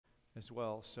as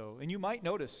well. So, and you might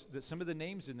notice that some of the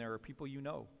names in there are people you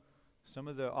know. Some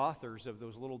of the authors of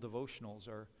those little devotionals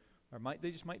they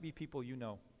just might be people you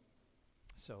know.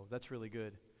 So that's really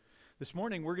good. This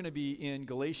morning we're going to be in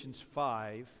Galatians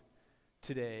 5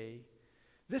 today.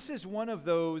 This is one of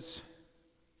those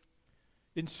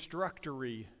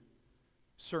instructory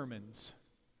sermons.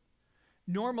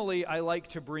 Normally I like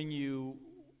to bring you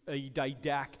a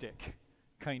didactic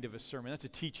kind of a sermon. That's a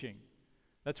teaching.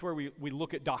 That's where we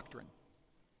look at doctrine.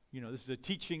 You know, this is a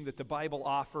teaching that the Bible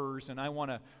offers, and I want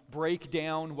to break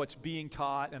down what's being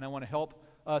taught, and I want to help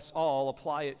us all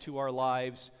apply it to our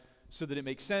lives so that it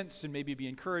makes sense and maybe be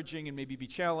encouraging and maybe be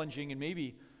challenging and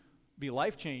maybe be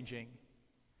life-changing.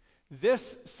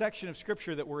 This section of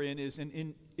Scripture that we're in is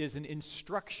an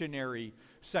instructionary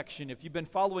section. If you've been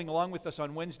following along with us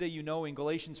on Wednesday, you know in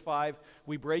Galatians 5,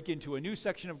 we break into a new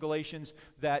section of Galatians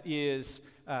that is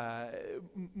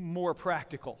more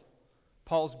practical.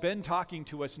 Paul's been talking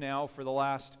to us now for the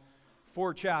last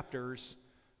 4 chapters,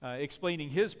 explaining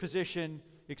his position,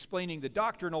 explaining the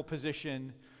doctrinal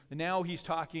position, and now he's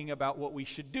talking about what we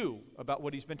should do, about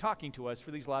what he's been talking to us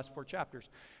for these last 4 chapters.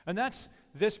 And that's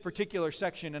this particular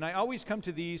section, and I always come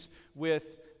to these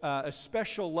with a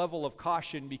special level of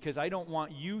caution because I don't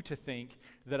want you to think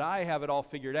that I have it all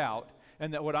figured out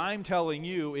and that what I'm telling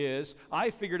you is,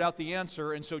 I figured out the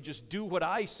answer and so just do what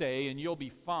I say and you'll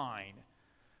be fine.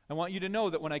 I want you to know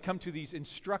that when I come to these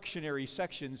instructionary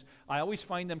sections, I always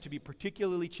find them to be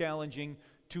particularly challenging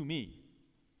to me.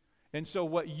 And so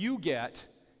what you get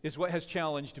is what has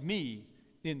challenged me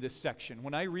in this section.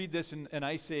 When I read this and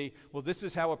I say, well, this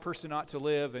is how a person ought to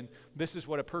live and this is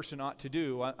what a person ought to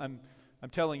do, I'm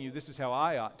telling you this is how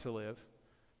I ought to live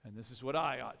and this is what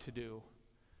I ought to do.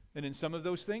 And in some of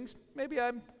those things, maybe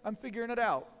I'm figuring it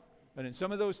out. And in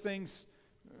some of those things,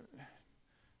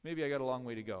 maybe I got a long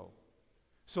way to go.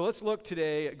 So let's look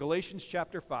today at Galatians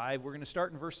chapter 5. We're going to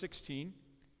start in verse 16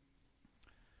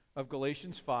 of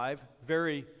Galatians 5.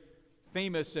 Very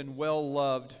famous and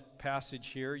well-loved passage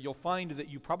here. You'll find that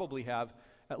you probably have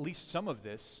at least some of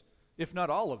this, if not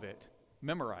all of it,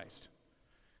 memorized.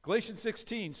 Galatians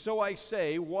 16, so I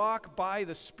say, walk by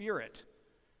the Spirit,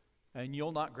 and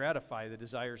you'll not gratify the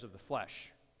desires of the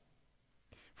flesh.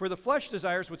 For the flesh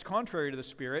desires what's contrary to the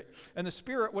Spirit, and the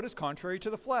Spirit what is contrary to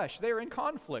the flesh. They are in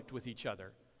conflict with each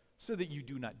other, so that you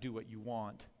do not do what you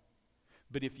want.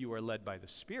 But if you are led by the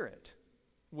Spirit,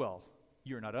 well,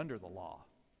 you're not under the law.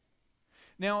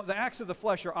 Now, the acts of the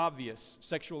flesh are obvious: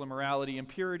 sexual immorality,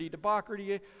 impurity,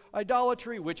 debauchery,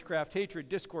 idolatry, witchcraft, hatred,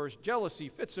 discourse, jealousy,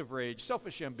 fits of rage,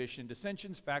 selfish ambition,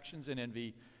 dissensions, factions, and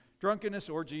envy, drunkenness,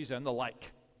 orgies, and the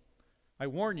like. I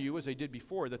warn you, as I did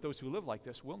before, that those who live like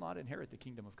this will not inherit the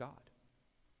kingdom of God.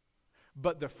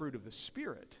 But the fruit of the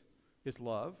Spirit is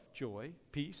love, joy,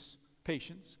 peace,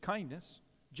 patience, kindness,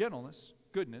 gentleness,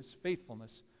 goodness,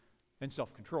 faithfulness, and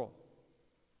self-control.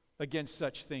 Against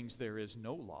such things there is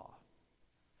no law.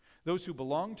 Those who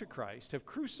belong to Christ have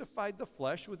crucified the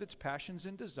flesh with its passions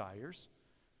and desires.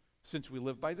 Since we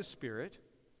live by the Spirit,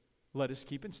 let us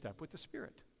keep in step with the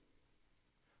Spirit.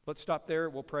 Let's stop there.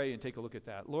 We'll pray and take a look at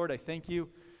that. Lord, I thank you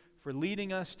for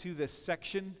leading us to this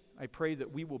section. I pray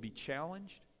that we will be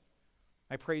challenged.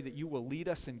 I pray that you will lead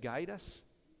us and guide us.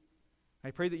 I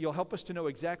pray that you'll help us to know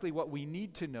exactly what we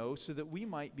need to know so that we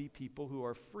might be people who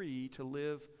are free to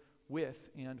live with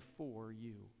and for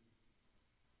you.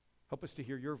 Help us to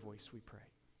hear your voice, we pray.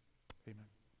 Amen.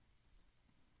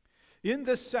 In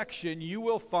this section, you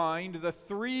will find the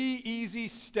 3 easy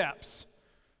steps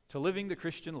to living the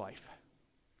Christian life.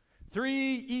 3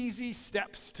 easy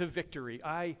steps to victory.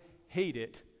 I hate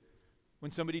it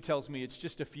when somebody tells me it's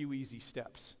just a few easy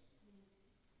steps.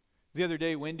 The other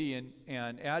day, Wendy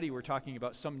and Addie were talking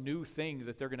about some new thing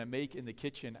that they're going to make in the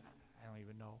kitchen. I don't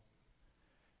even know.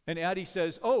 And Addie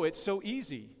says, oh, it's so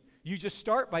easy. You just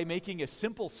start by making a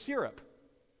simple syrup.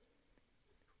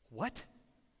 What?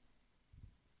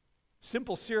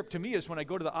 Simple syrup to me is when I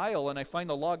go to the aisle and I find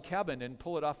the log cabin and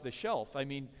pull it off the shelf. I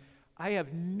mean, I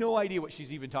have no idea what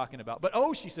she's even talking about. But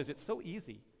she says it's so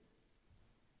easy.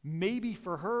 Maybe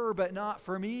for her, but not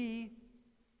for me.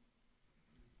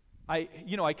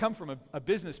 I come from a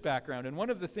business background, and one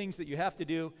of the things that you have to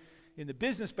do in the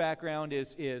business background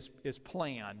is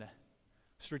plan.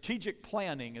 Strategic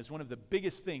planning is one of the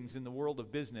biggest things in the world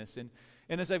of business.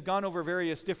 And as I've gone over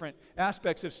various different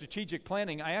aspects of strategic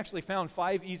planning, I actually found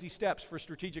 5 easy steps for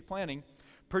strategic planning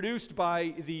produced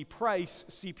by the Price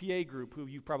CPA Group, who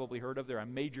you've probably heard of. They're a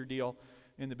major deal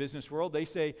in the business world. They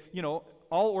say,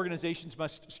 all organizations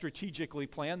must strategically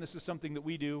plan. This is something that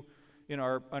we do in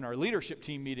our leadership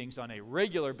team meetings on a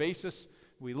regular basis.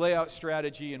 we lay out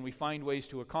strategy, and we find ways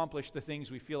to accomplish the things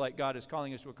we feel like God is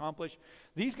calling us to accomplish.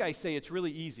 These guys say it's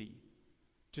really easy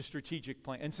to strategic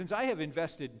plan. And since I have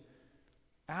invested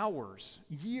hours,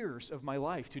 years of my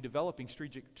life to developing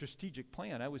strategic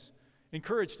plan, I was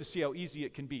encouraged to see how easy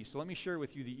it can be. So let me share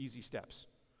with you the easy steps.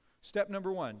 Step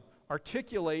number 1,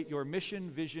 articulate your mission,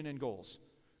 vision, and goals.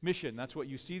 Mission, that's what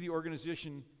you see the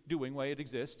organization doing, why it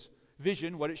exists.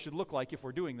 Vision, what it should look like if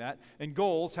we're doing that. And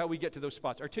goals, how we get to those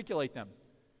spots. Articulate them.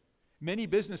 Many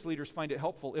business leaders find it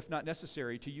helpful, if not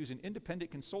necessary, to use an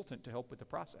independent consultant to help with the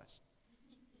process.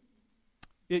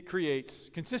 It creates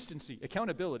consistency,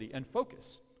 accountability, and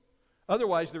focus.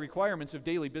 Otherwise, the requirements of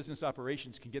daily business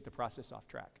operations can get the process off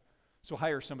track. So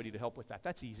hire somebody to help with that.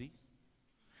 That's easy.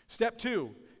 Step 2,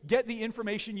 get the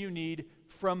information you need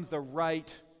from the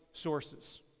right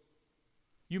sources.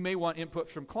 You may want input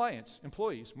from clients,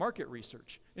 employees, market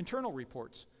research, internal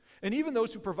reports, and even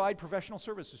those who provide professional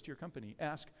services to your company.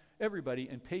 Ask everybody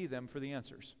and pay them for the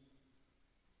answers.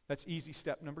 That's easy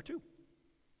step number 2.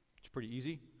 It's pretty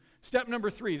easy. Step number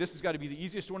 3, this has got to be the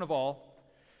easiest one of all.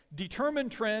 Determine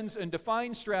trends and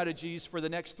define strategies for the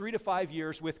next 3 to 5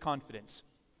 years with confidence.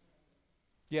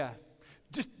 Yeah,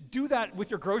 just do that with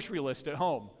your grocery list at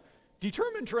home.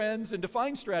 Determine trends and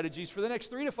define strategies for the next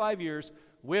 3 to 5 years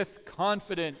with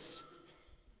confidence.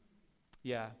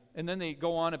 Yeah, and then they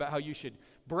go on about how you should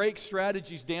break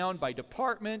strategies down by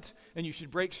department, and you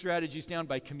should break strategies down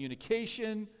by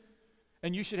communication,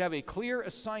 and you should have a clear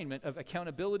assignment of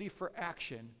accountability for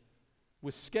action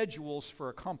with schedules for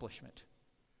accomplishment.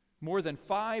 More than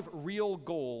 5 real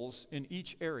goals in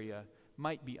each area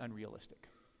might be unrealistic.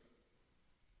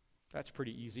 That's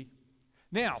pretty easy.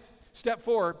 Now, step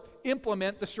 4,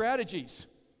 implement the strategies.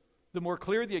 The more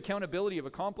clear the accountability of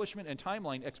accomplishment and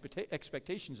timeline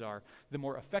expectations are, the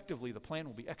more effectively the plan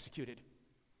will be executed.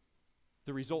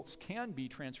 The results can be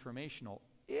transformational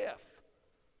if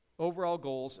overall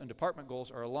goals and department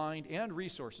goals are aligned and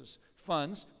resources,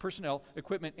 funds, personnel,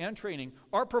 equipment, and training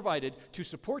are provided to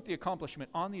support the accomplishment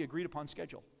on the agreed upon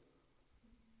schedule.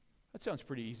 That sounds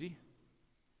pretty easy.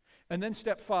 And then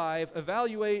step 5,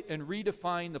 evaluate and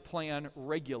redefine the plan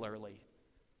regularly.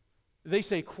 They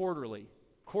say quarterly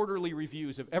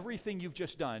reviews of everything you've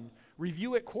just done.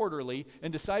 Review it quarterly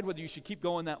and decide whether you should keep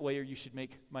going that way or you should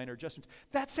make minor adjustments.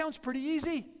 That sounds pretty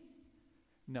easy.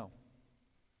 No.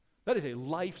 That is a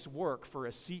life's work for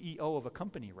a CEO of a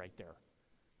company right there.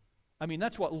 I mean,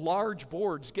 that's what large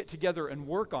boards get together and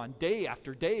work on day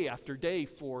after day after day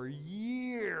for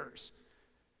years.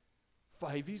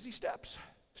 5 easy steps.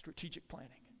 Strategic planning.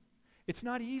 It's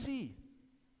not easy.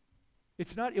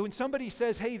 It's not, when somebody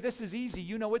says, hey, this is easy,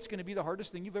 you know it's going to be the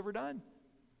hardest thing you've ever done.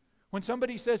 When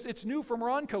somebody says, it's new from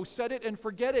Ronco, set it and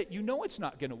forget it, you know it's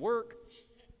not going to work.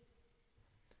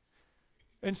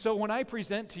 And so when I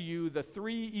present to you the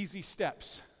 3 easy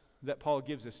steps that Paul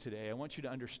gives us today, I want you to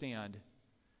understand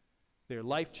they're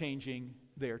life-changing,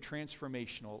 they are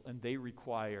transformational, and they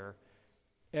require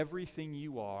everything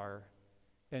you are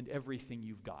and everything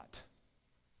you've got.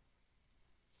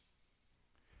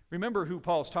 Remember who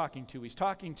Paul's talking to. He's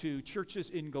talking to churches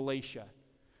in Galatia.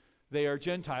 They are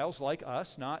Gentiles like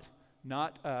us,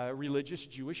 not religious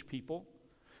Jewish people.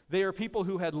 They are people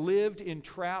who had lived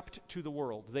entrapped to the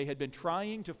world. They had been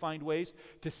trying to find ways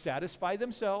to satisfy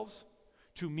themselves,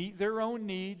 to meet their own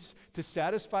needs, to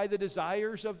satisfy the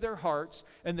desires of their hearts,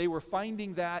 and they were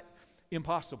finding that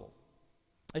impossible.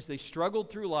 As they struggled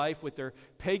through life with their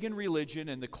pagan religion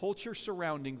and the culture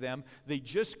surrounding them, they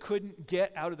just couldn't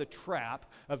get out of the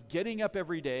trap of getting up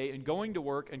every day and going to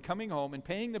work and coming home and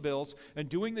paying the bills and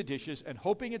doing the dishes and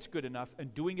hoping it's good enough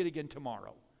and doing it again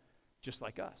tomorrow, just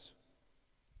like us.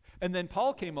 And then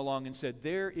Paul came along and said,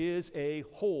 there is a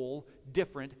whole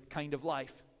different kind of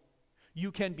life. You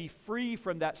can be free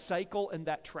from that cycle and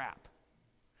that trap.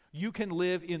 You can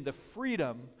live in the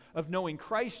freedom of knowing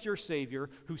Christ your Savior,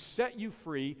 who set you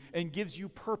free and gives you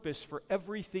purpose for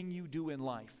everything you do in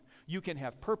life. You can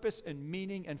have purpose and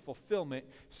meaning and fulfillment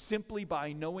simply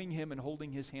by knowing Him and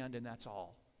holding His hand, and that's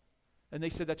all. And they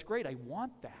said, that's great, I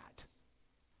want that.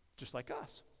 Just like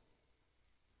us.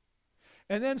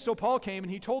 And then so Paul came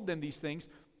and he told them these things,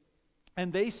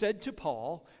 and they said to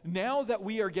Paul, now that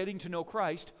we are getting to know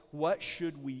Christ, what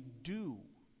should we do?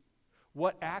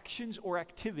 What actions or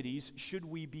activities should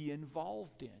we be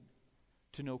involved in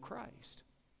to know Christ?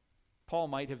 Paul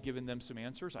might have given them some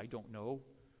answers. I don't know.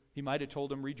 He might have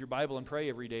told them, read your Bible and pray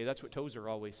every day. That's what Tozer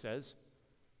always says.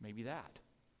 Maybe that.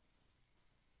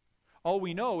 All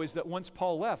we know is that once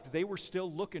Paul left, they were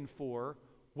still looking for,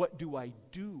 what do I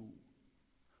do?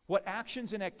 What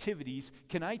actions and activities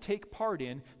can I take part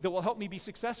in that will help me be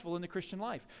successful in the Christian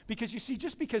life? Because you see,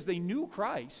 just because they knew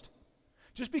Christ,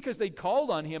 Just because they'd called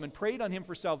on him and prayed on him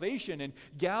for salvation and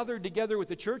gathered together with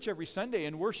the church every Sunday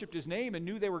and worshiped his name and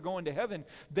knew they were going to heaven,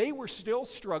 they were still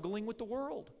struggling with the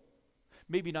world.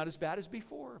 Maybe not as bad as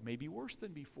before, maybe worse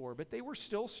than before, but they were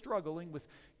still struggling with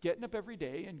getting up every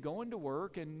day and going to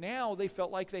work, and now they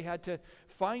felt like they had to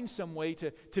find some way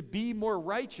to be more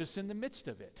righteous in the midst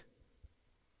of it.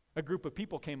 A group of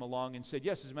people came along and said,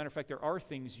 yes, as a matter of fact, there are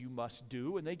things you must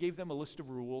do, and they gave them a list of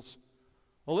rules,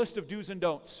 a list of do's and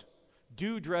don'ts.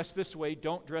 Do dress this way,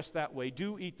 don't dress that way.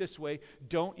 Do eat this way,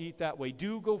 don't eat that way.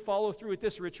 Do go follow through with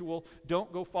this ritual,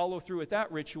 don't go follow through with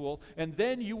that ritual. And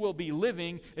then you will be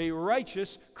living a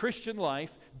righteous Christian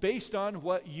life based on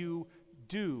what you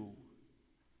do.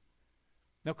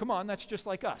 Now come on, that's just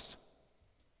like us.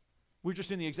 We're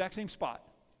just in the exact same spot.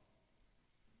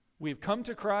 We have come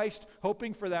to Christ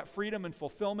hoping for that freedom and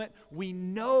fulfillment. We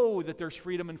know that there's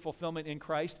freedom and fulfillment in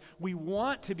Christ. We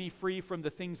want to be free from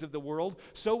the things of the world.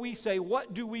 So we say,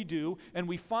 what do we do? And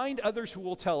we find others who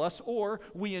will tell us, or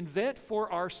we invent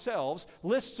for ourselves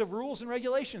lists of rules and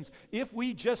regulations. If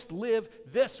we just live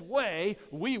this way,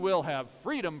 we will have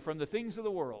freedom from the things of the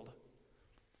world.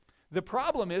 The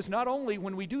problem is, not only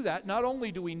when we do that, not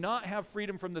only do we not have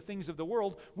freedom from the things of the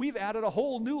world, we've added a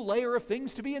whole new layer of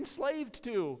things to be enslaved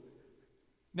to.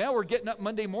 Now we're getting up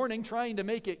Monday morning trying to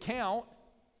make it count.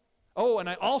 Oh, and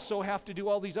I also have to do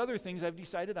all these other things I've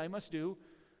decided I must do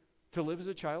to live as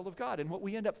a child of God. And what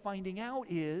we end up finding out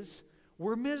is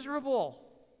we're miserable.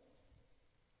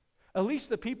 At least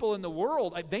the people in the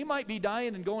world, they might be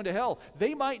dying and going to hell.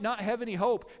 They might not have any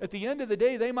hope. At the end of the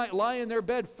day, they might lie in their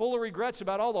bed full of regrets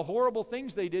about all the horrible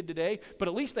things they did today, but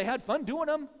at least they had fun doing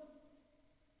them.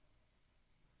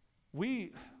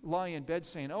 We lie in bed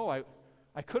saying, oh,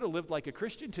 I could have lived like a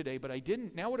Christian today, but I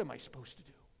didn't. Now what am I supposed to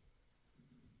do?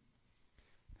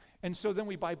 And so then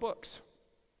we buy books.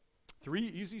 3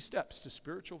 Easy Steps to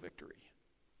Spiritual Victory.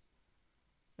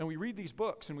 And we read these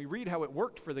books, and we read how it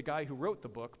worked for the guy who wrote the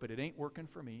book, but it ain't working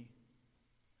for me.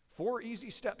 4 Easy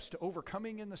Steps to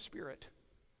Overcoming in the Spirit.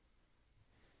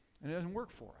 And it doesn't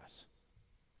work for us.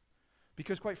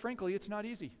 Because quite frankly, it's not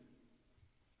easy.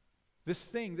 This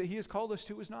thing that he has called us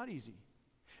to is not easy.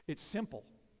 It's simple.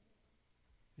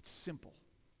 It's simple,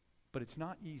 but it's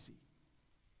not easy.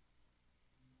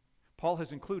 Paul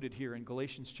has included here in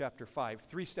Galatians chapter 5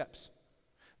 3 steps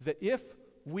that if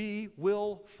we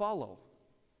will follow,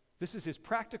 this is his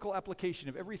practical application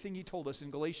of everything he told us in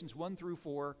Galatians 1 through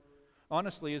 4.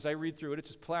 Honestly, as I read through it, it's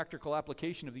his practical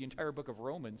application of the entire book of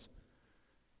Romans.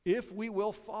 If we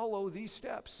will follow these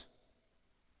steps,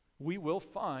 we will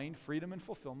find freedom and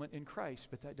fulfillment in Christ,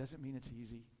 but that doesn't mean it's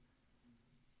easy.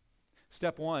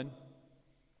 Step 1.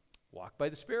 Walk by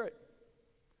the Spirit.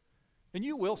 And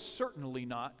you will certainly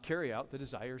not carry out the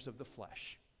desires of the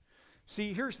flesh.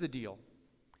 See, here's the deal.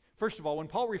 First of all, when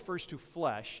Paul refers to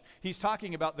flesh, he's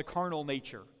talking about the carnal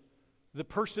nature, the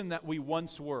person that we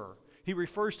once were. He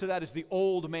refers to that as the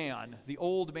old man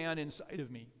inside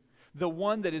of me, the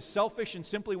one that is selfish and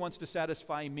simply wants to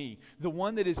satisfy me, the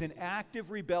one that is in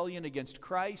active rebellion against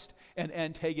Christ and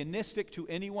antagonistic to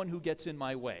anyone who gets in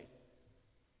my way.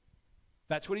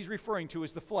 That's what he's referring to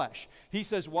as the flesh. He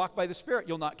says, walk by the Spirit.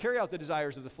 You'll not carry out the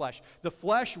desires of the flesh. The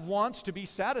flesh wants to be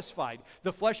satisfied.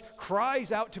 The flesh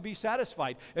cries out to be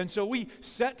satisfied. And so we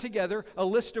set together a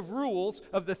list of rules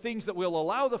of the things that we'll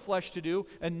allow the flesh to do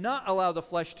and not allow the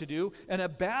flesh to do. And a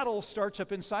battle starts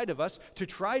up inside of us to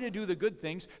try to do the good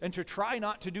things and to try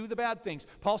not to do the bad things.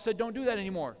 Paul said, don't do that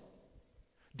anymore.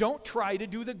 Don't try to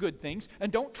do the good things and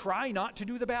don't try not to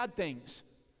do the bad things.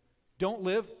 Don't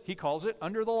live, he calls it,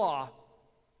 under the law.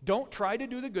 Don't try to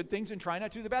do the good things and try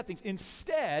not to do the bad things.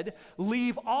 Instead,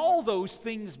 leave all those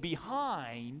things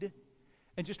behind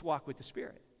and just walk with the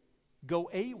Spirit. Go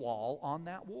AWOL on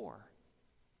that war.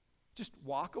 Just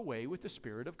walk away with the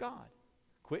Spirit of God.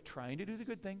 Quit trying to do the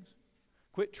good things.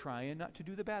 Quit trying not to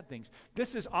do the bad things.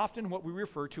 This is often what we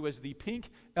refer to as the pink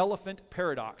elephant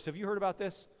paradox. Have you heard about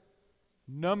this?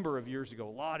 Number of years ago, a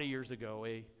lot of years ago,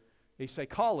 a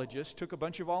psychologist took a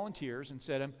bunch of volunteers and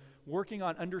said, I'm working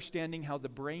on understanding how the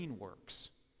brain works.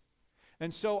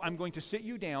 And so I'm going to sit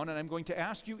you down and I'm going to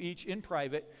ask you each in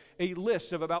private a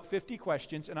list of about 50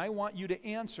 questions, and I want you to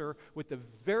answer with the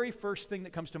very first thing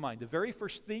that comes to mind, the very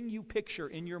first thing you picture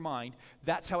in your mind.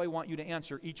 That's how I want you to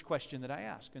answer each question that I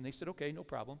ask. And they said, okay, no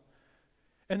problem.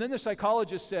 And then the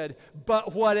psychologist said,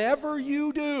 but whatever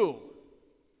you do,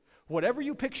 whatever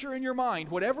you picture in your mind,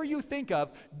 whatever you think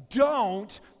of,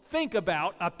 don't think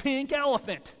about a pink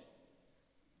elephant.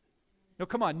 Now,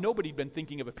 come on, nobody had been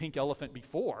thinking of a pink elephant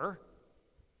before.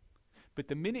 But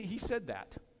the minute he said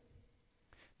that,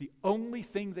 the only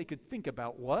thing they could think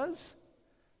about was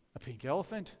a pink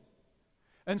elephant.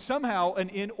 And somehow an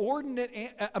inordinate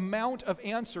amount of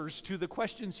answers to the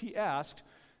questions he asked,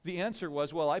 the answer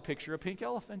was, well, I picture a pink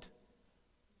elephant.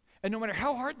 And no matter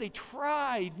how hard they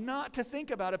tried not to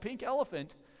think about a pink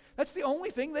elephant, that's the only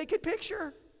thing they could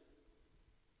picture.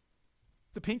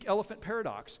 The pink elephant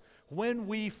paradox. When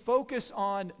we focus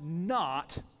on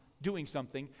not doing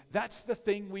something, that's the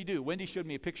thing we do. Wendy showed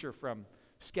me a picture from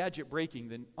Skagit Breaking,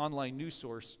 the online news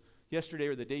source, yesterday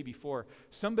or the day before.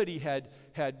 Somebody had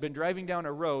been driving down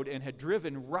a road and had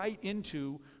driven right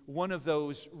into one of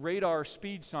those radar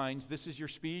speed signs. This is your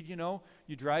speed, you know.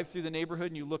 You drive through the neighborhood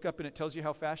and you look up and it tells you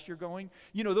how fast you're going.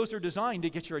 You know, those are designed to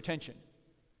get your attention.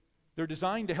 They're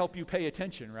designed to help you pay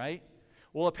attention, right?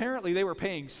 Well, apparently they were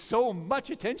paying so much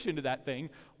attention to that thing,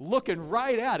 looking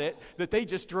right at it, that they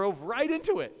just drove right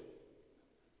into it.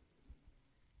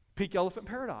 Pink elephant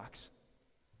paradox.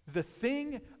 The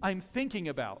thing I'm thinking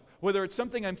about, whether it's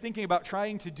something I'm thinking about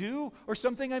trying to do or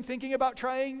something I'm thinking about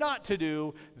trying not to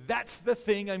do, that's the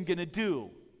thing I'm going to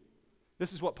do.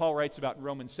 This is what Paul writes about in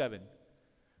Romans 7.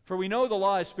 For we know the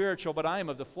law is spiritual, but I am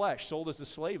of the flesh, sold as a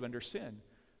slave under sin.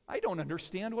 I don't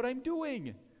understand what I'm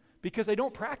doing because I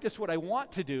don't practice what I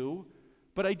want to do,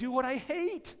 but I do what I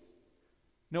hate.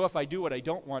 No, if I do what I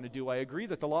don't want to do, I agree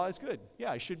that the law is good.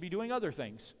 Yeah, I should be doing other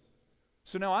things.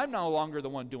 So now I'm no longer the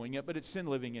one doing it, but it's sin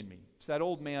living in me. It's that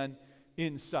old man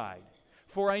inside.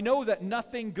 For I know that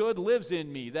nothing good lives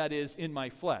in me, that is, in my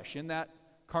flesh, in that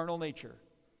carnal nature.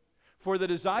 For the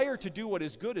desire to do what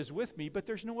is good is with me, but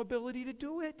there's no ability to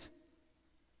do it.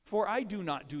 For I do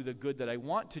not do the good that I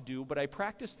want to do, but I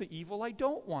practice the evil I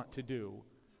don't want to do.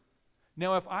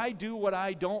 Now, if I do what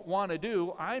I don't want to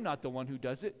do, I'm not the one who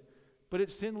does it, but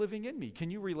it's sin living in me. Can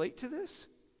you relate to this?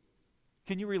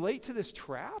 Can you relate to this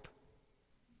trap?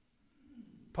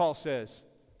 Paul says,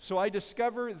 so I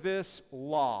discover this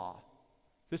law.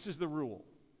 This is the rule.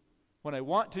 When I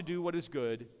want to do what is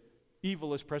good,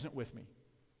 evil is present with me.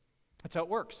 That's how it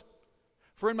works.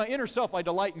 For in my inner self, I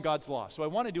delight in God's law, so I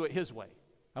want to do it His way.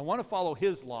 I want to follow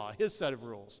His law, His set of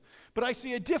rules. But I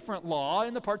see a different law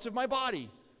in the parts of my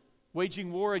body,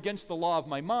 waging war against the law of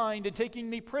my mind and taking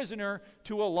me prisoner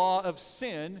to a law of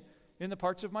sin in the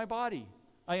parts of my body.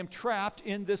 I am trapped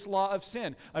in this law of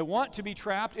sin. I want to be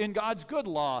trapped in God's good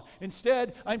law.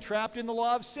 Instead, I'm trapped in the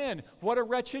law of sin. What a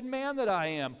wretched man that I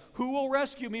am. Who will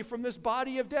rescue me from this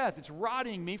body of death? It's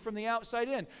rotting me from the outside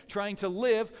in, trying to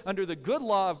live under the good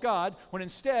law of God, when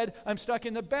instead I'm stuck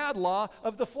in the bad law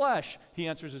of the flesh. He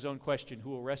answers his own question, who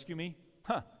will rescue me?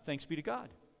 Thanks be to God,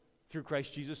 through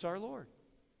Christ Jesus our Lord.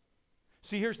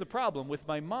 See, here's the problem. With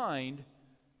my mind,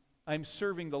 I'm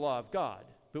serving the law of God,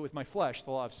 but with my flesh,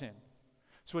 the law of sin.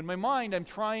 So in my mind, I'm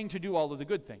trying to do all of the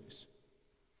good things.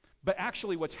 But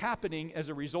actually what's happening as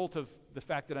a result of the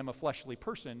fact that I'm a fleshly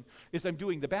person is I'm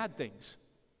doing the bad things.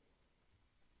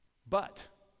 But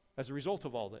as a result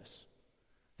of all this,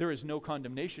 there is no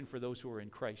condemnation for those who are in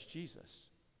Christ Jesus.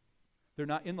 They're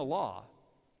not in the law.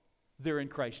 They're in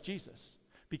Christ Jesus.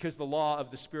 Because the law of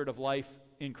the Spirit of life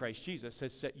in Christ Jesus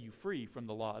has set you free from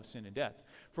the law of sin and death.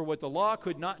 For what the law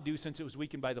could not do since it was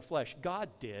weakened by the flesh, God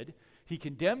did. He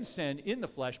condemned sin in the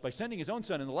flesh by sending His own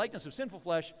Son in the likeness of sinful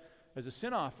flesh as a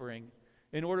sin offering,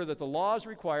 in order that the law's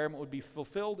requirement would be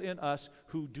fulfilled in us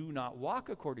who do not walk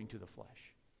according to the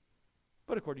flesh,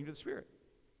 but according to the Spirit.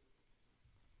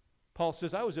 Paul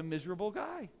says, I was a miserable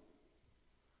guy.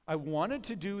 I wanted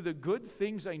to do the good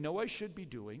things I know I should be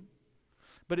doing,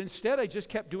 but instead I just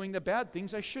kept doing the bad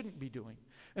things I shouldn't be doing.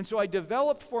 And so I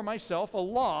developed for myself a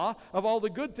law of all the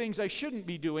good things I shouldn't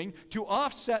be doing to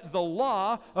offset the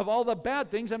law of all the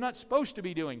bad things I'm not supposed to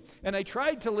be doing. And I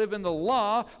tried to live in the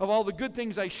law of all the good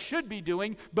things I should be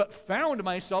doing, but found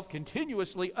myself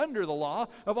continuously under the law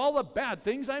of all the bad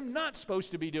things I'm not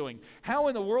supposed to be doing. How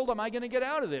in the world am I going to get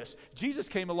out of this? Jesus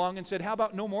came along and said, how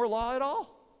about no more law at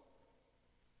all?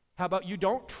 How about you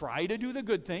don't try to do the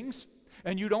good things,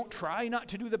 and you don't try not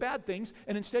to do the bad things,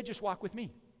 and instead just walk with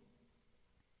me?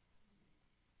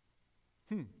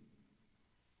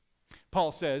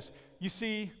 Paul says, you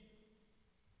see,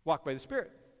 walk by the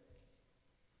Spirit.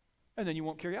 And then you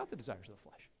won't carry out the desires of the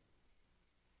flesh.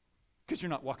 Because you're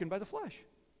not walking by the flesh.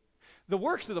 The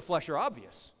works of the flesh are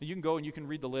obvious. You can go and you can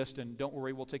read the list, and don't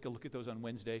worry, we'll take a look at those on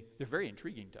Wednesday. They're very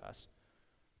intriguing to us.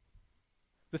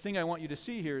 The thing I want you to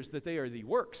see here is that they are the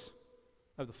works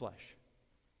of the flesh.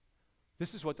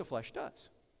 This is what the flesh does.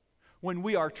 When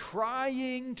we are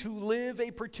trying to live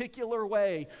a particular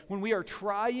way, when we are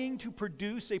trying to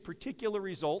produce a particular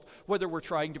result, whether we're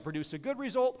trying to produce a good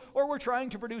result or we're trying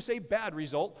to produce a bad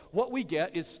result, what we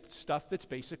get is stuff that's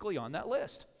basically on that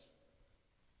list.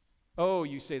 Oh,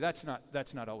 you say that's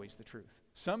not always the truth.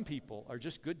 Some people are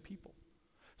just good people.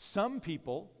 Some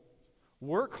people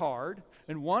work hard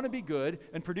and want to be good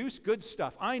and produce good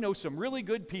stuff. I know some really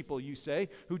good people, you say,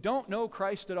 who don't know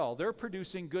Christ at all. They're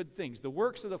producing good things. The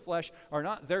works of the flesh are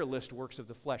not their list works of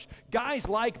the flesh. Guys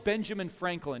like Benjamin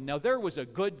Franklin. Now, there was a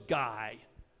good guy.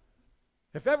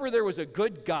 If ever there was a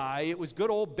good guy, it was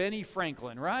good old Benny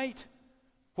Franklin, right?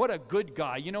 What a good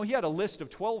guy. You know, he had a list of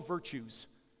 12 virtues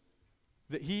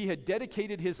that he had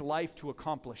dedicated his life to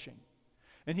accomplishing.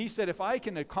 And he said, if I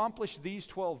can accomplish these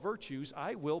 12 virtues,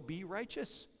 I will be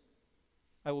righteous.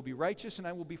 I will be righteous and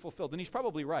I will be fulfilled. And he's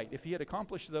probably right. If he had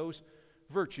accomplished those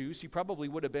virtues, he probably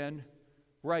would have been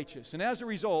righteous. And as a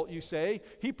result, you say,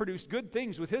 he produced good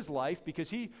things with his life because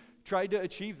he tried to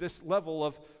achieve this level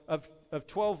of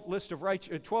 12 list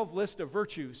of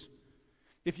virtues.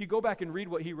 If you go back and read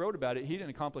what he wrote about it, he didn't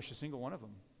accomplish a single one of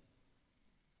them.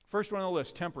 First one on the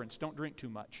list, temperance. Don't drink too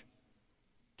much.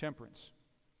 Temperance.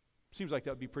 Seems like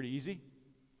that would be pretty easy.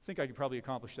 I think I could probably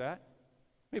accomplish that.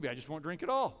 Maybe I just won't drink at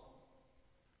all.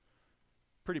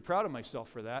 Pretty proud of myself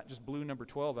for that. Just blew number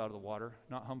 12 out of the water.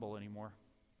 Not humble anymore.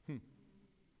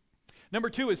 Number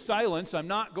 2 is silence. I'm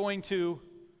not going to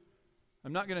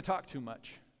talk too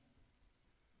much.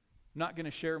 I'm not going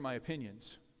to share my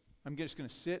opinions. I'm just going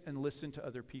to sit and listen to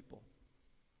other people.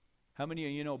 How many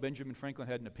of you know Benjamin Franklin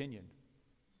had an opinion?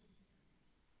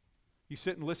 You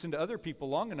sit and listen to other people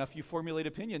long enough, you formulate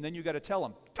opinion, then you got to tell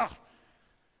them,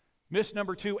 missed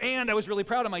number 2, and I was really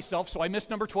proud of myself, so I missed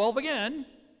number 12 again.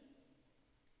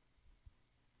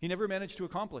 He never managed to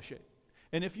accomplish it.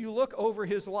 And if you look over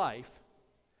his life,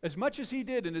 as much as he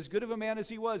did and as good of a man as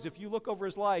he was, if you look over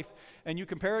his life and you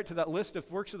compare it to that list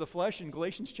of works of the flesh in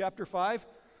Galatians chapter 5,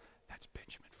 that's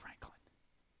Benjamin Franklin.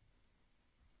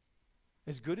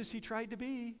 As good as he tried to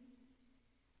be,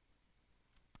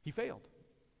 he failed.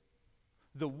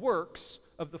 The works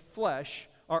of the flesh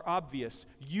are obvious.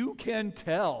 You can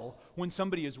tell when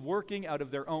somebody is working out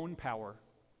of their own power,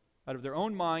 out of their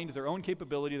own mind, their own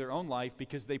capability, their own life,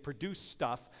 because they produce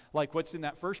stuff like what's in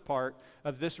that first part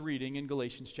of this reading in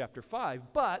Galatians chapter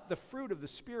 5. But the fruit of the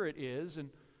Spirit is, and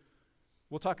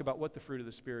we'll talk about what the fruit of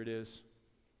the Spirit is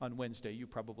on Wednesday. You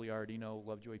probably already know: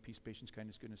 love, joy, peace, patience,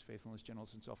 kindness, goodness, faithfulness,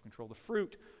 gentleness, and self-control. The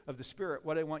fruit of the Spirit,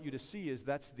 what I want you to see is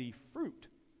that's the fruit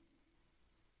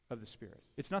of the Spirit.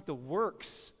 It's not the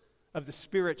works of the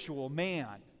spiritual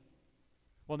man.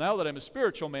 Well, now that I'm a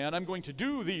spiritual man, I'm going to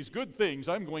do these good things.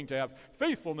 I'm going to have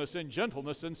faithfulness and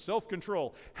gentleness and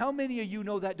self-control. How many of you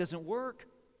know that doesn't work?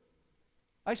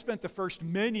 I spent the first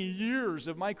many years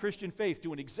of my Christian faith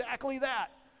doing exactly that.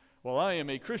 Well, I am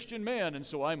a Christian man, and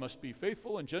so I must be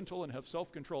faithful and gentle and have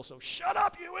self-control. So shut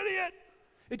up, you idiot!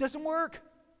 It doesn't work.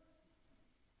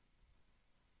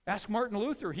 Ask Martin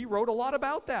Luther. He wrote a lot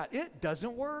about that. It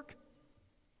doesn't work.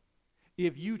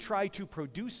 If you try to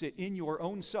produce it in your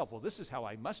own self, well, this is how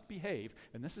I must behave,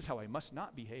 and this is how I must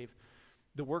not behave,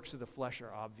 the works of the flesh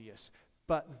are obvious.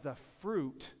 But the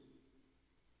fruit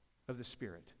of the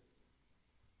Spirit.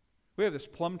 We have this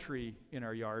plum tree in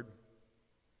our yard,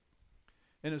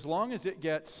 and as long as it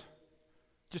gets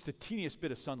just a teeniest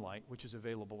bit of sunlight, which is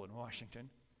available in Washington,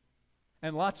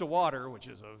 and lots of water, which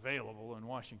is available in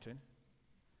Washington,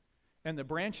 and the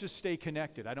branches stay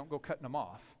connected, I don't go cutting them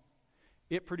off,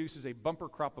 it produces a bumper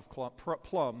crop of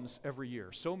plums every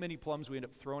year. So many plums, we end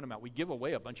up throwing them out. We give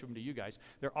away a bunch of them to you guys.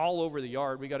 They're all over the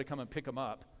yard. We got to come and pick them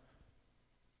up.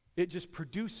 It just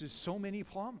produces so many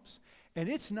plums. And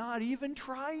it's not even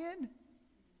trying.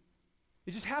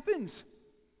 It just happens.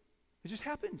 It just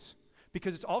happens.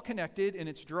 Because it's all connected, and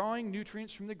it's drawing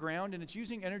nutrients from the ground, and it's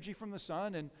using energy from the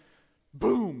sun, and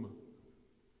boom!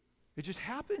 It just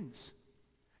happens.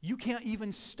 You can't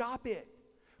even stop it.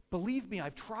 Believe me,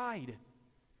 I've tried.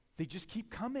 They just keep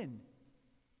coming.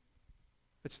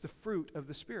 It's the fruit of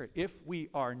the Spirit. If we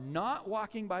are not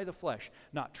walking by the flesh,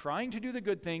 not trying to do the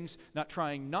good things, not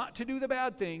trying not to do the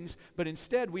bad things, but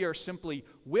instead we are simply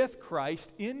with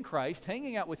Christ, in Christ,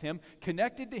 hanging out with Him,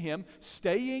 connected to Him,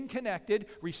 staying connected,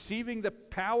 receiving the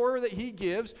power that He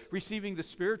gives, receiving the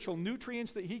spiritual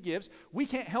nutrients that He gives, we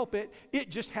can't help it. It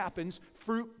just happens.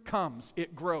 Fruit comes.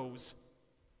 It grows.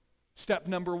 Step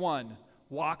number 1,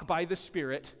 walk by the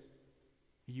Spirit.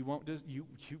 You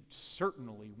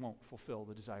certainly won't fulfill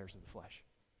the desires of the flesh.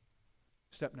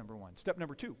 Step number 1. Step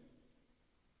number 2,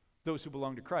 those who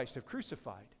belong to Christ have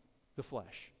crucified the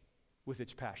flesh with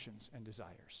its passions and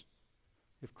desires.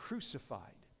 They've crucified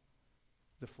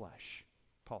the flesh,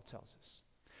 Paul tells us.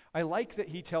 I like that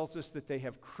he tells us that they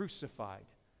have crucified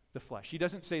the flesh. He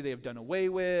doesn't say they have done away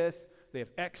with, they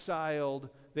have exiled,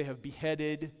 they have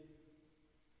beheaded.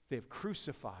 They have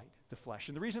crucified the flesh.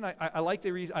 And the reason I like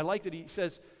that he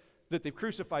says that they've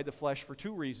crucified the flesh for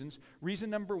two reasons. Reason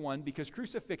number one, because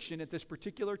crucifixion at this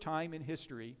particular time in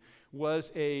history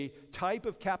was a type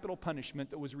of capital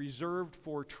punishment that was reserved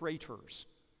for traitors,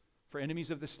 for enemies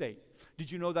of the state.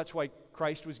 Did you know that's why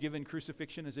Christ was given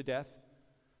crucifixion as a death?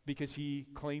 Because he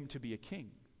claimed to be a king.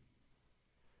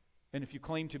 And if you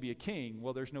claim to be a king,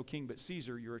 well, there's no king but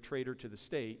Caesar. You're a traitor to the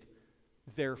state.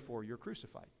 Therefore, you're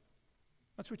crucified.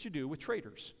 That's what you do with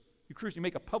traitors. You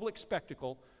make a public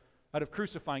spectacle out of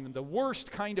crucifying them. The worst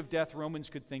kind of death Romans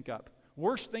could think up.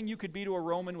 Worst thing you could be to a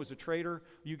Roman was a traitor.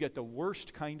 You get the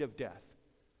worst kind of death.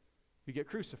 You get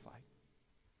crucified.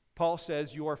 Paul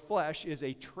says your flesh is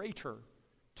a traitor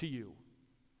to you.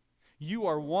 You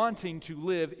are wanting to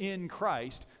live in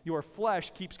Christ. Your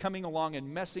flesh keeps coming along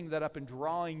and messing that up and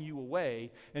drawing you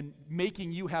away and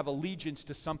making you have allegiance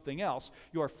to something else.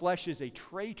 Your flesh is a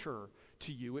traitor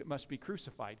to you. It must be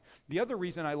crucified. The other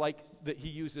reason I like that he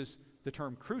uses the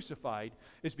term crucified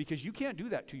is because you can't do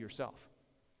that to yourself.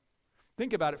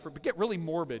 Think about it. Get really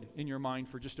morbid in your mind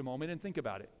for just a moment and think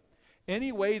about it.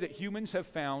 Any way that humans have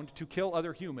found to kill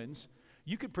other humans,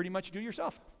 you could pretty much do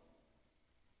yourself.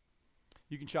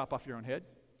 You can chop off your own head.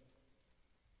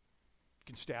 You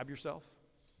can stab yourself.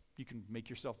 You can make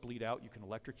yourself bleed out. You can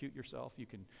electrocute yourself. You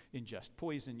can ingest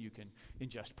poison. You can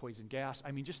ingest poison gas.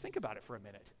 I mean, just think about it for a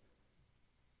minute.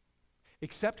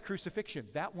 Except crucifixion.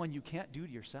 That one you can't do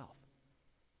to yourself.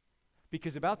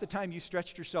 Because about the time you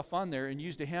stretched yourself on there and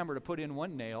used a hammer to put in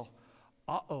one nail,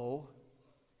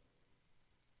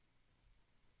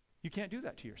 you can't do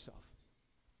that to yourself.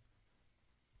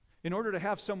 In order to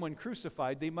have someone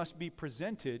crucified, they must be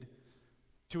presented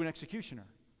to an executioner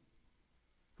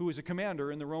who is a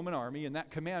commander in the Roman army, and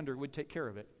that commander would take care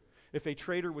of it. If a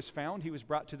traitor was found, he was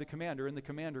brought to the commander, and the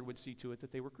commander would see to it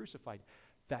that they were crucified.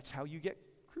 That's how you get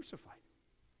crucified.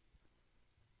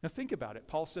 Now think about it.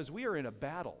 Paul says we are in a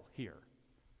battle here.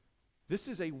 This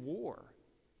is a war.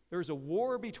 There is a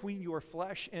war between your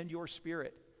flesh and your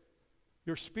spirit.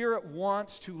 Your spirit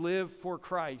wants to live for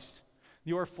Christ.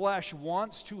 Your flesh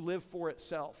wants to live for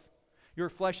itself. Your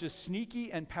flesh is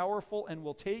sneaky and powerful and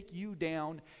will take you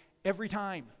down every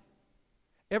time.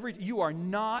 You are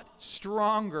not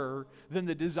stronger than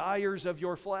the desires of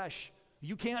your flesh.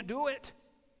 You can't do it.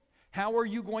 How are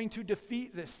you going to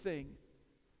defeat this thing?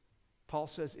 Paul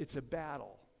says it's a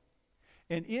battle.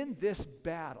 And in this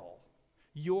battle,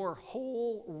 your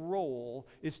whole role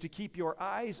is to keep your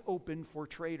eyes open for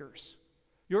traitors.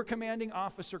 Your commanding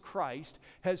officer, Christ,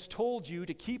 has told you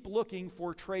to keep looking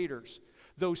for traitors.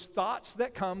 Those thoughts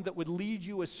that come that would lead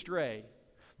you astray.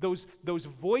 Those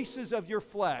voices of your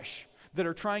flesh that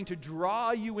are trying to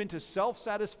draw you into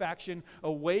self-satisfaction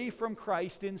away from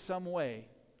Christ in some way.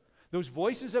 Those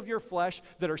voices of your flesh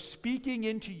that are speaking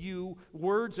into you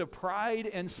words of pride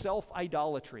and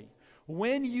self-idolatry.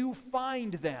 When you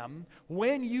find them,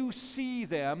 when you see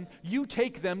them, you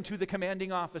take them to the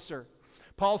commanding officer.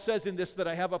 Paul says in this that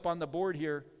I have up on the board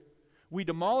here, we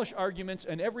demolish arguments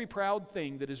and every proud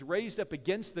thing that is raised up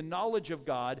against the knowledge of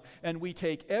God, and we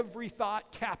take every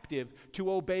thought captive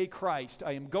to obey Christ.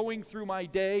 I am going through my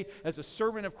day as a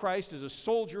servant of Christ, as a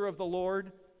soldier of the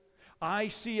Lord. I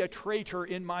see a traitor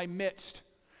in my midst,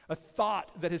 a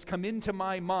thought that has come into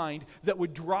my mind that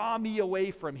would draw me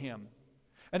away from him.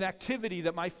 An activity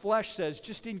that my flesh says,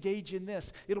 just engage in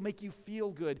this. It'll make you feel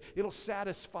good. It'll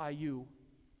satisfy you.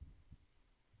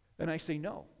 And I say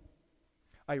no.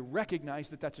 I recognize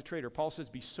that that's a traitor. Paul says,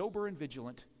 be sober and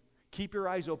vigilant. Keep your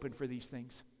eyes open for these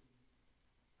things.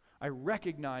 I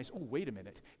recognize, oh, wait a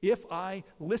minute. If I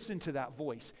listen to that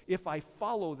voice, if I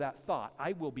follow that thought,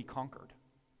 I will be conquered.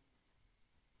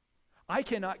 I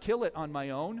cannot kill it on my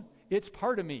own. It's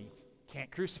part of me.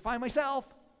 Can't crucify myself.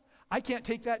 I can't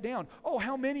take that down. Oh,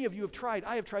 how many of you have tried?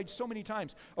 I have tried so many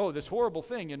times. Oh, this horrible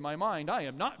thing in my mind, I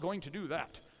am not going to do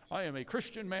that. I am a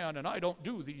Christian man and I don't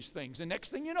do these things. And next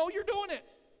thing you know, you're doing it.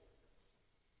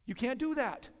 You can't do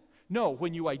that. No,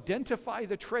 when you identify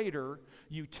the traitor,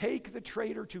 you take the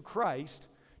traitor to Christ,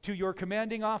 to your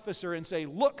commanding officer, and say,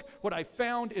 look what I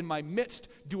found in my midst.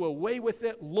 Do away with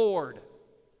it, Lord.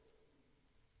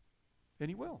 And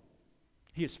he will.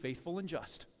 He is faithful and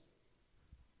just.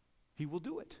 He will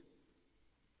do it.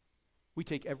 We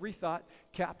take every thought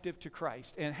captive to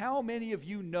Christ. And how many of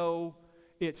you know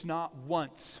it's not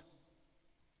once?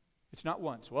 It's not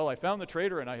once. Well, I found the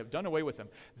traitor and I have done away with him.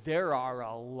 There are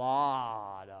a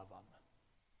lot of them.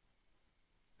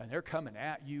 And they're coming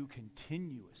at you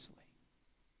continuously.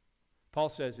 Paul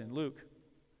says in Luke,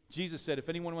 Jesus said, if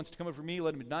anyone wants to come over me,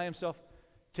 let him deny himself,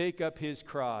 take up his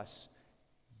cross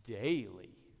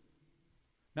daily.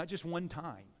 Not just one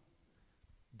time.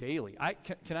 Daily.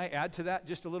 Can I add to that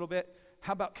just a little bit?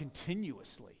 How about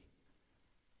continuously?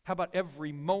 How about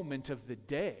every moment of the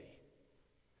day?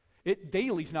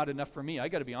 Daily's not enough for me. I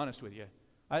got to be honest with you.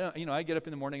 I get up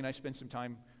in the morning and I spend some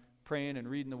time praying and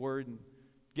reading the Word and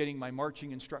getting my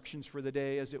marching instructions for the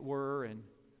day, as it were, and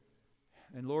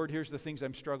Lord, here's the things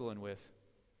I'm struggling with.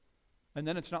 And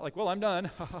then it's not like, well, I'm done.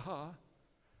 Ha ha ha.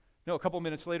 No, a couple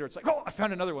minutes later, it's like, oh, I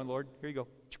found another one, Lord. Here you go.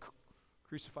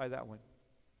 Crucify that one.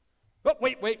 Oh,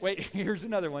 wait. Here's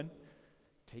another one.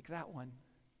 Take that one.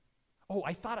 Oh,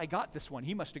 I thought I got this one.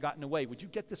 He must have gotten away. Would you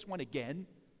get this one again?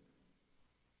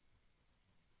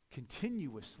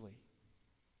 Continuously.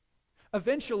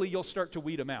 Eventually, you'll start to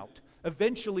weed them out.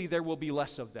 Eventually, there will be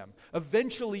less of them.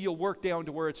 Eventually, you'll work down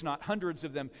to where it's not hundreds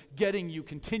of them getting you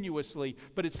continuously,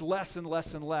 but it's less and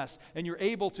less and less. And you're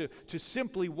able to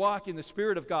simply walk in the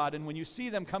Spirit of God. And when you see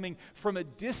them coming from a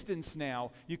distance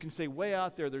now, you can say, way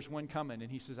out there's one coming.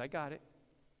 And He says, I got it.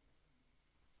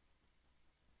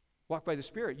 Walk by the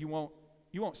Spirit. You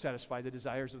won't satisfy the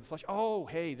desires of the flesh. Oh,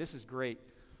 hey, this is great.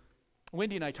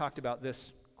 Wendy and I talked about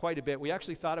this quite a bit. We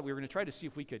actually thought we were going to try to see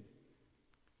if we could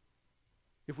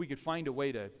find a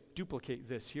way to duplicate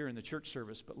this here in the church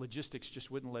service, but logistics just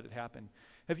wouldn't let it happen.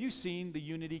 Have you seen the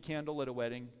unity candle at a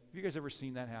wedding? Have you guys ever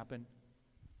seen that happen?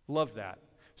 Love that.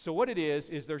 So what it is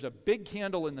there's a big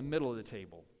candle in the middle of the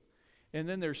table, and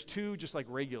then there's two just like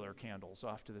regular candles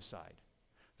off to the side.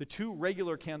 The two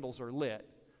regular candles are lit.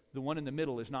 The one in the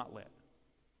middle is not lit.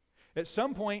 At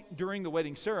some point during the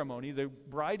wedding ceremony, the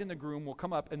bride and the groom will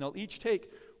come up and they'll each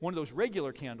take one of those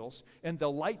regular candles and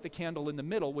they'll light the candle in the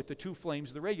middle with the two flames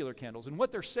of the regular candles. And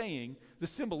what they're saying, the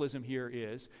symbolism here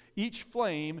is, each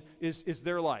flame is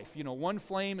their life. One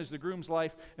flame is the groom's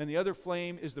life and the other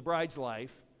flame is the bride's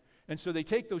life. And so they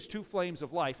take those two flames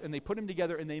of life and they put them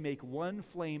together and they make one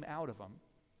flame out of them.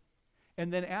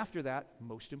 And then after that,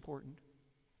 most important,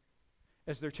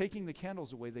 as they're taking the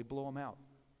candles away, they blow them out.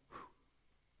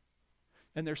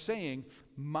 And they're saying,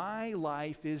 my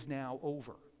life is now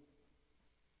over.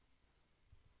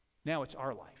 Now it's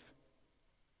our life.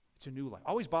 It's a new life.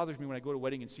 Always bothers me when I go to a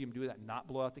wedding and see them do that and not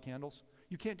blow out the candles.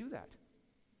 You can't do that.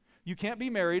 You can't be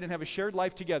married and have a shared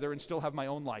life together and still have my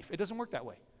own life. It doesn't work that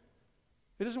way.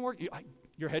 It doesn't work.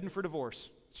 You're heading for divorce.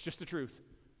 It's just the truth.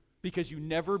 Because you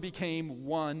never became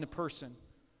one person.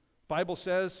 Bible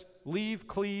says, leave,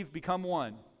 cleave, become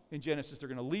one. In Genesis, they're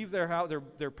going to leave their house,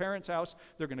 their parents' house.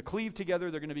 They're going to cleave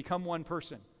together. They're going to become one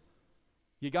person.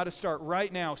 You got to start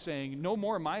right now saying, no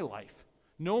more my life.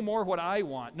 No more what I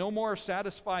want. No more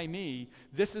satisfy me.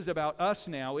 This is about us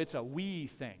now. It's a we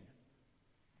thing.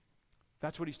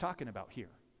 That's what he's talking about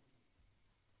here.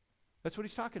 That's what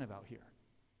he's talking about here.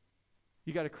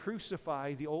 You got to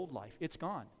crucify the old life. It's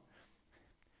gone.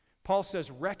 Paul says,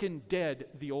 reckon dead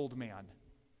the old man.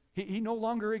 He no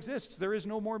longer exists. There is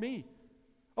no more me.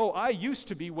 Oh, I used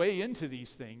to be way into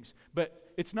these things,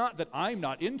 but it's not that I'm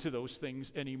not into those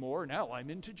things anymore. Now I'm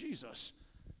into Jesus.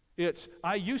 It's,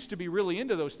 I used to be really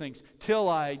into those things till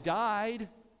I died.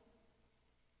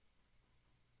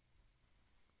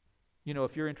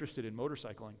 If you're interested in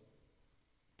motorcycling,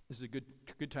 this is a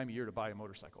good time of year to buy a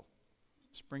motorcycle.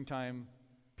 Springtime,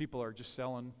 people are just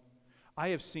selling. I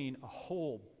have seen a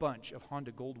whole bunch of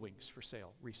Honda Goldwings for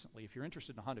sale recently. If you're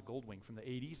interested in a Honda Goldwing from the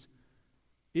 80s,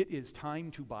 it is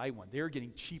time to buy one. They're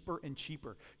getting cheaper and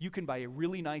cheaper. You can buy a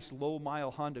really nice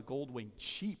low-mile Honda Goldwing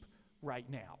cheap right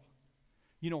now.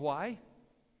 You know why?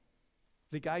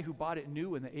 The guy who bought it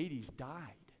new in the 80s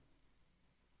died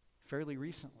fairly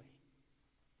recently.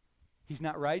 He's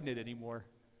not riding it anymore.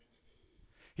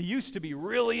 He used to be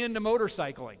really into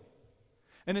motorcycling.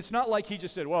 And it's not like he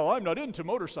just said, well, I'm not into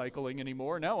motorcycling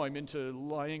anymore. Now I'm into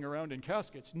lying around in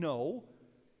caskets. No.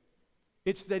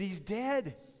 It's that he's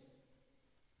dead.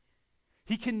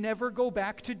 He can never go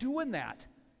back to doing that.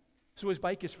 So his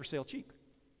bike is for sale cheap.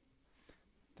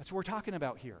 That's what we're talking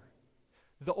about here.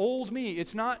 The old me,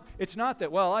 it's not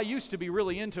that, well, I used to be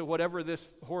really into whatever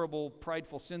this horrible,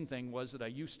 prideful sin thing was that I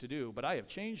used to do, but I have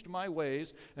changed my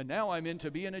ways, and now I'm into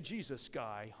being a Jesus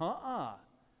guy.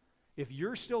 If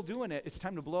you're still doing it, it's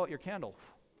time to blow out your candle.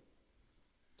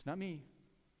 It's not me.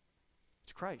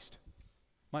 It's Christ.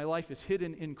 My life is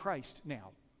hidden in Christ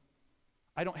now.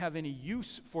 I don't have any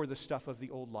use for the stuff of the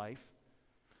old life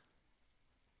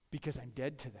because I'm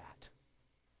dead to that.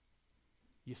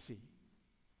 You see.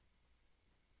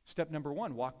 Step number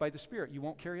 1, walk by the Spirit. You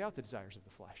won't carry out the desires of the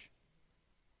flesh.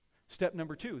 Step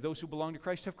number 2, those who belong to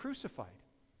Christ have crucified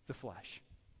the flesh.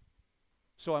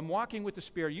 So I'm walking with the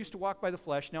Spirit. I used to walk by the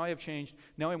flesh. Now I have changed.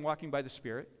 Now I'm walking by the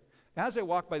Spirit. As I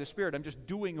walk by the Spirit, I'm just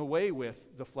doing away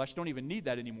with the flesh. Don't even need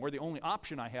that anymore. The only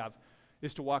option I have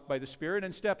is to walk by the Spirit.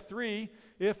 And step 3,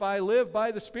 if I live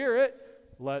by the Spirit,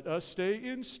 let us stay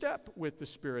in step with the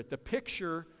Spirit. The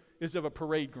picture is of a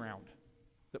parade ground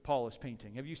that Paul is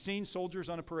painting. Have you seen soldiers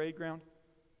on a parade ground?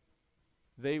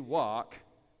 They walk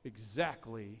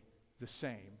exactly the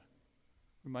same.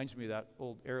 Reminds me of that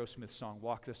old Aerosmith song,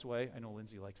 Walk This Way. I know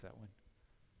Lindsay likes that one.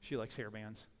 She likes hair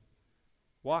bands.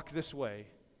 Walk this way.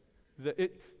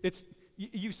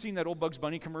 You've seen that old Bugs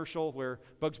Bunny commercial where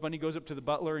Bugs Bunny goes up to the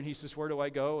butler and he says, "Where do I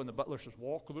go?" And the butler says,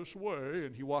 "Walk this way."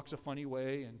 And he walks a funny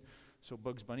way, and so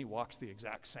Bugs Bunny walks the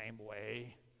exact same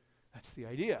way. That's the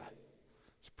idea.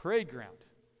 It's a parade ground.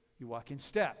 You walk in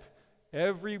step.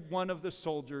 Every one of the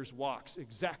soldiers walks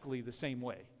exactly the same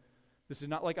way. This is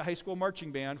not like a high school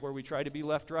marching band where we try to be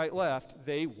left, right, left.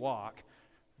 They walk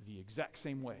the exact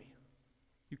same way.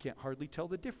 You can't hardly tell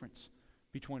the difference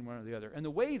between one or the other. And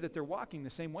the way that they're walking the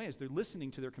same way is they're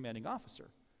listening to their commanding officer,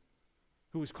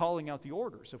 who is calling out the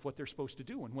orders of what they're supposed to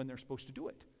do and when they're supposed to do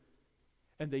it.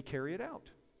 And they carry it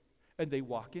out. And they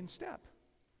walk in step.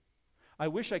 I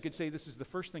wish I could say this is the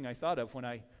first thing I thought of when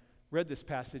I read this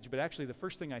passage, but actually the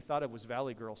first thing I thought of was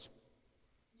Valley Girls.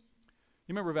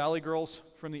 You remember Valley Girls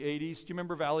from the 80s? Do you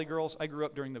remember Valley Girls? I grew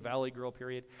up during the Valley Girl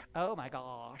period. Oh my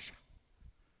gosh.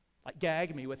 Like,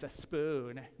 gag me with a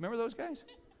spoon. Remember those guys?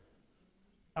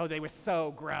 Oh, they were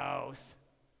so gross.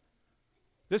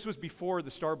 This was before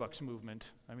the Starbucks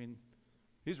movement. I mean,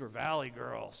 these were Valley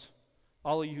Girls.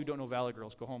 All of you who don't know Valley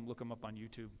Girls, go home, look them up on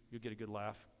YouTube. You'll get a good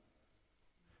laugh.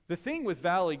 The thing with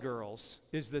Valley Girls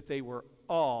is that they were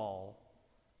all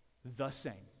the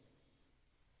same.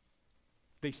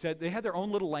 They had their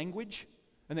own little language,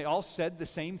 and they all said the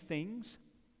same things.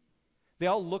 They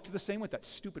all looked the same with that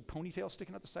stupid ponytail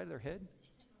sticking out the side of their head.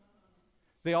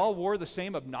 They all wore the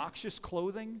same obnoxious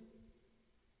clothing.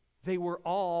 They were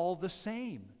all the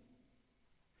same.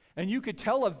 And you could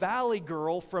tell a Valley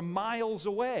Girl from miles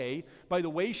away by the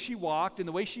way she walked and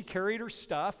the way she carried her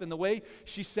stuff and the way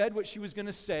she said what she was going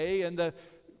to say and the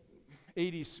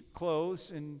 80s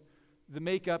clothes and the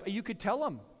makeup. You could tell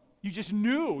them. You just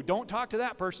knew, don't talk to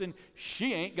that person.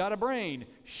 She ain't got a brain.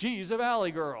 She's a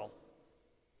Valley Girl.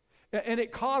 And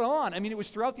it caught on. I mean, it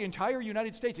was throughout the entire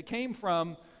United States. It came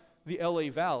from the LA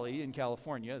Valley in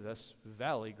California, thus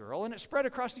Valley Girl, and it spread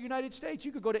across the United States.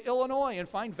 You could go to Illinois and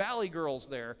find Valley Girls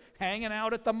there, hanging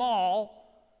out at the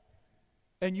mall,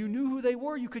 and you knew who they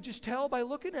were. You could just tell by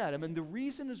looking at them, and the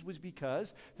reason was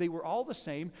because they were all the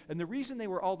same, and the reason they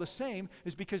were all the same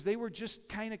is because they were just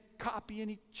kind of copying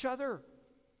each other.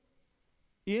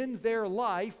 In their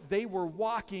life, they were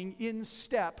walking in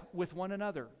step with one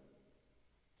another.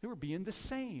 They were being the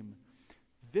same.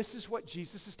 This is what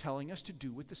Jesus is telling us to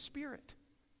do with the Spirit.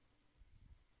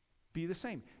 Be the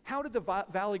same. How did the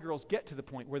Valley Girls get to the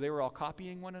point where they were all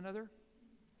copying one another?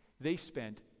 They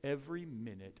spent every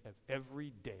minute of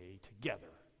every day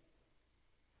together.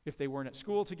 If they weren't at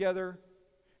school together,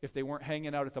 if they weren't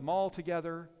hanging out at the mall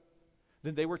together,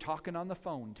 then they were talking on the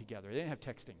phone together. They didn't have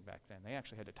texting back then. They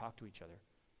actually had to talk to each other.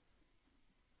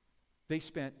 They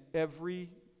spent every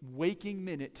waking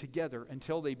minute together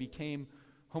until they became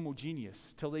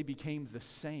homogeneous, till they became the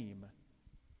same.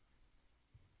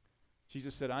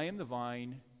 Jesus said, "I am the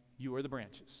vine, you are the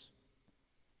branches.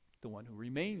 The one who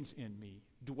remains in me,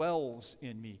 dwells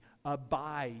in me,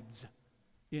 abides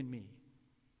in me."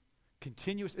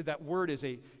 Continuous, that word is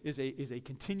a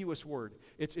continuous word.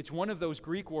 It's one of those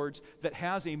Greek words that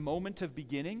has a moment of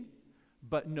beginning,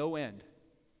 but no end.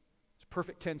 It's a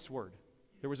perfect tense word.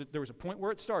 There was a point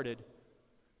where it started,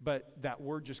 but that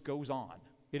word just goes on.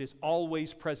 It is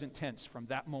always present tense from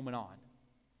that moment on.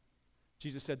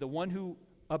 Jesus said, the one who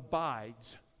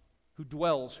abides, who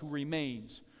dwells, who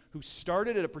remains, who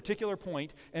started at a particular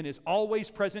point and is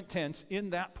always present tense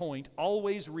in that point,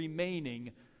 always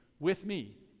remaining with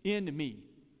me, in me,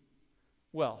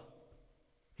 well,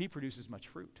 he produces much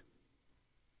fruit.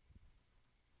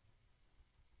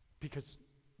 Because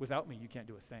without me, you can't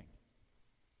do a thing.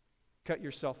 Cut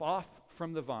yourself off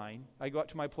from the vine. I go out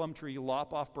to my plum tree,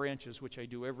 lop off branches, which I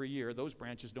do every year. Those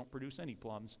branches don't produce any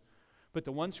plums. But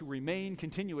the ones who remain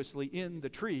continuously in the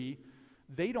tree,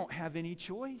 they don't have any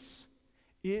choice.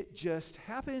 It just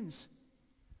happens.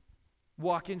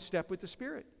 Walk in step with the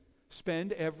Spirit.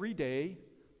 Spend every day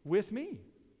with me.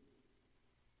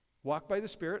 Walk by the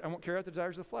Spirit. I won't carry out the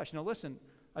desires of the flesh. Now listen,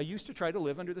 I used to try to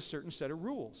live under the certain set of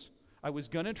rules. I was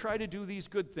going to try to do these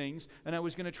good things, and I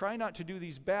was going to try not to do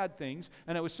these bad things,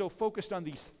 and I was so focused on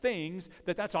these things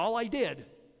that that's all I did,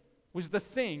 was the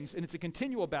things, and it's a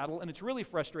continual battle, and it's really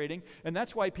frustrating, and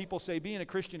that's why people say being a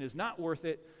Christian is not worth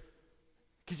it,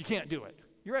 because you can't do it.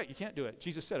 You're right, you can't do it.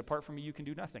 Jesus said, apart from me, you can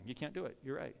do nothing. You can't do it.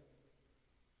 You're right.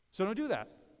 So don't do that.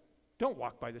 Don't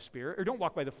walk by the Spirit, or don't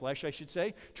walk by the flesh, I should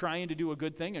say, trying to do a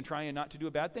good thing and trying not to do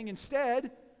a bad thing.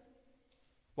 Instead,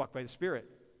 walk by the Spirit.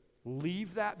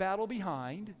 Leave that battle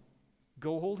behind.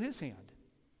 Go hold his hand.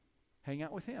 Hang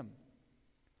out with him.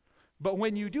 But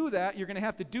when you do that, you're going to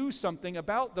have to do something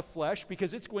about the flesh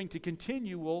because it's going to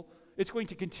continue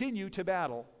to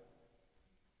battle.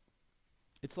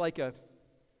 It's like a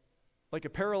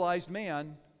paralyzed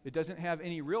man. It doesn't have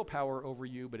any real power over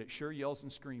you, but it sure yells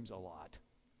and screams a lot.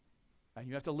 And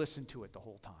you have to listen to it the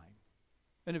whole time.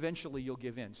 And eventually you'll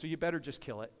give in. So you better just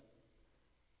kill it.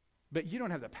 But you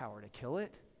don't have the power to kill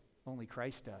it. Only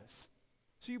Christ does.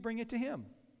 So you bring it to him.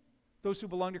 Those who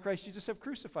belong to Christ Jesus have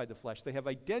crucified the flesh. They have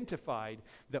identified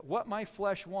that what my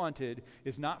flesh wanted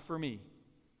is not for me.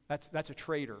 That's a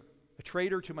traitor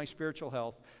to my spiritual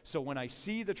health. So when I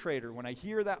see the traitor, when I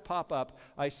hear that pop up,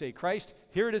 I say, Christ,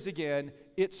 here it is again.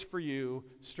 It's for you.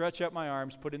 Stretch out my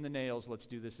arms, put in the nails. Let's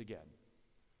do this again.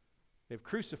 They've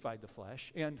crucified the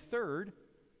flesh. And third,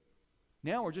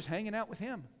 now we're just hanging out with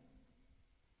him.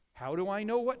 How do I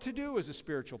know what to do as a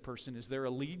spiritual person? Is there a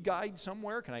lead guide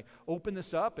somewhere? Can I open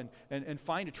this up and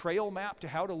find a trail map to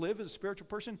how to live as a spiritual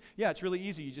person? Yeah, it's really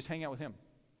easy. You just hang out with him.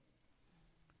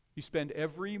 You spend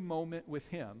every moment with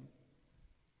him,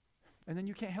 and then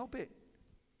you can't help it.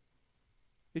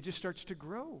 It just starts to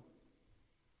grow.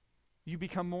 You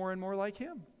become more and more like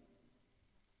him.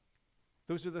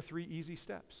 Those are the 3 easy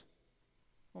steps.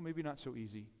 Well, maybe not so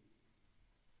easy.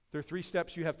 There are 3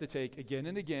 steps you have to take again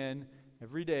and again,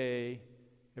 every day,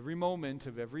 every moment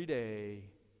of every day.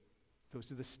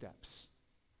 Those are the steps.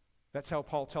 That's how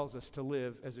Paul tells us to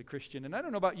live as a Christian. And I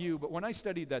don't know about you, but when I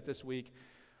studied that this week,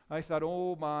 I thought,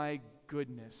 oh my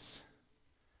goodness,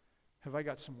 have I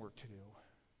got some work to do?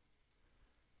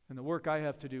 And the work I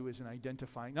have to do is in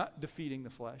identifying, not defeating the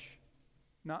flesh,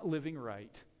 not living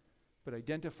right, but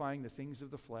identifying the things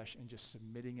of the flesh and just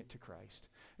submitting it to Christ.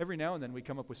 Every now and then we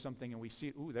come up with something and we see,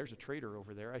 ooh, there's a traitor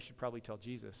over there. I should probably tell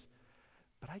Jesus.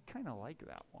 But I kind of like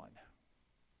that one.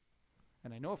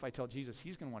 And I know if I tell Jesus,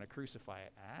 he's going to want to crucify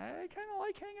it. I kind of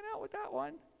like hanging out with that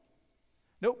one.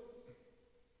 Nope.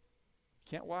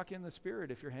 Can't walk in the Spirit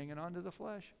if you're hanging on to the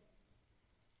flesh.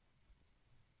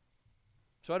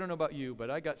 So I don't know about you,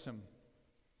 but I got some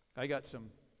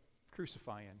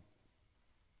crucifying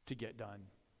to get done.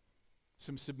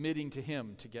 Some submitting to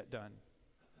him to get done.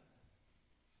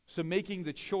 Some making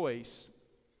the choice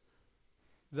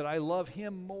that I love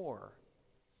him more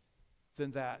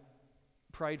than that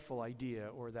prideful idea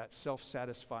or that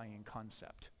self-satisfying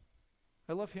concept.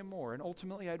 I love him more, and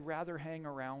ultimately I'd rather hang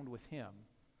around with him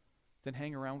than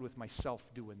hang around with myself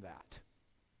doing that.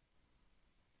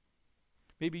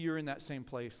 Maybe you're in that same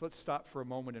place. Let's stop for a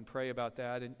moment and pray about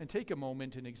that and take a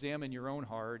moment and examine your own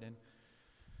heart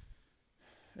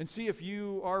and see if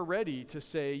you are ready to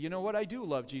say, you know what, I do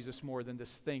love Jesus more than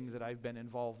this thing that I've been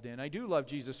involved in. I do love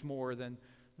Jesus more than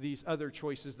these other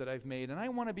choices that I've made, and I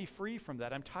want to be free from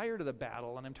that. I'm tired of the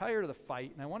battle, and I'm tired of the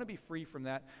fight, and I want to be free from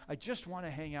that. I just want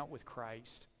to hang out with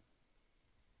Christ.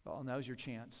 Well, now's your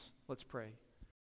chance. Let's pray.